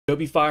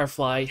Adobe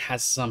Firefly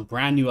has some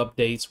brand new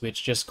updates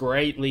which just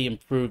greatly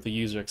improve the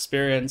user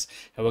experience,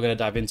 and we're going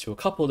to dive into a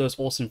couple of those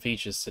awesome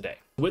features today.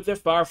 With their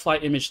Firefly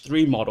Image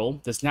 3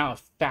 model, there's now a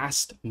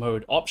fast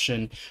mode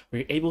option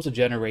where you're able to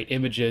generate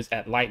images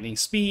at lightning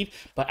speed,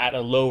 but at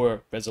a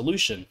lower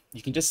resolution.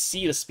 You can just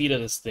see the speed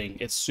of this thing.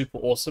 It's super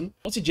awesome.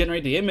 Once you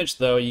generate the image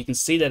though, you can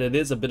see that it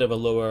is a bit of a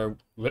lower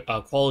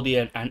quality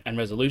and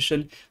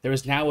resolution. There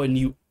is now a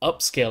new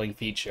upscaling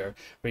feature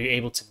where you're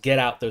able to get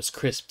out those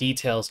crisp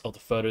details of the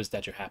photos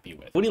that you're happy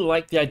with. I really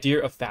like the idea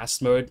of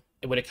fast mode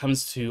when it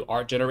comes to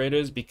art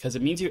generators because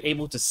it means you're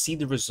able to see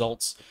the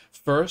results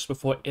first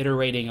before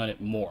iterating on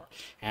it more.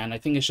 And I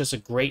think it's just a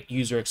great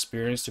user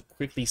experience to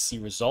quickly see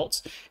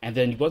results. And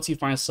then once you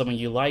find something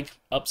you like,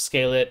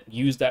 upscale it,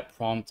 use that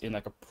prompt in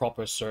like a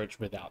proper search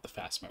without the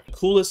fast mode. The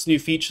coolest new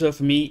feature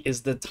for me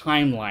is the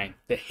timeline,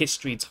 the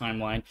history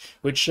timeline,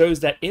 which shows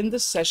that in the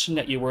session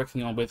that you're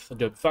working on with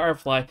Adobe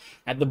Firefly,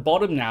 at the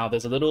bottom now,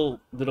 there's a little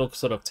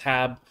sort of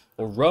tab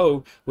or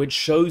row which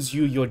shows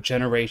you your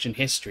generation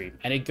history,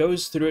 and it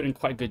goes through it in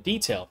quite good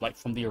detail, like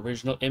from the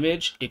original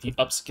image, if you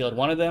upscaled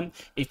one of them,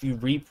 if you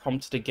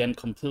reprompted again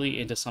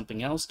completely into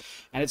something else.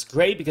 And it's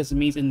great because it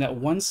means in that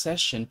one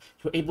session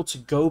you're able to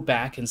go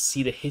back and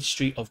see the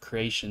history of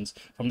creations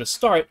from the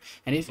start.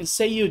 And if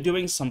say you're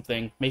doing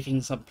something,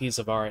 making some piece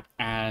of art,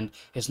 and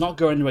it's not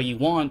going the way you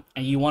want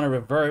and you want to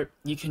revert,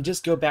 you can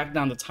just go back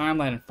down the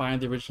timeline and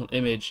find the original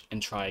image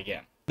and try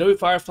again. Adobe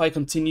Firefly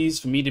continues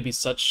for me to be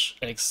such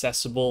an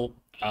accessible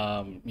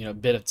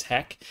bit of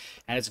tech,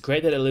 and it's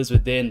great that it lives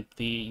within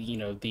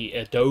the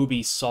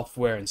Adobe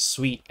software and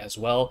suite as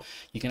well.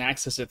 You can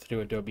access it through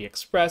Adobe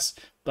Express,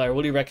 but I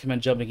really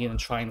recommend jumping in and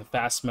trying the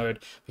fast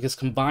mode because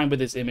combined with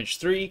this Image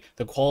 3,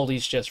 the quality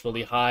is just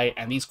really high,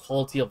 and these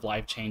quality of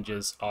life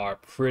changes are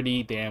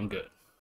pretty damn good.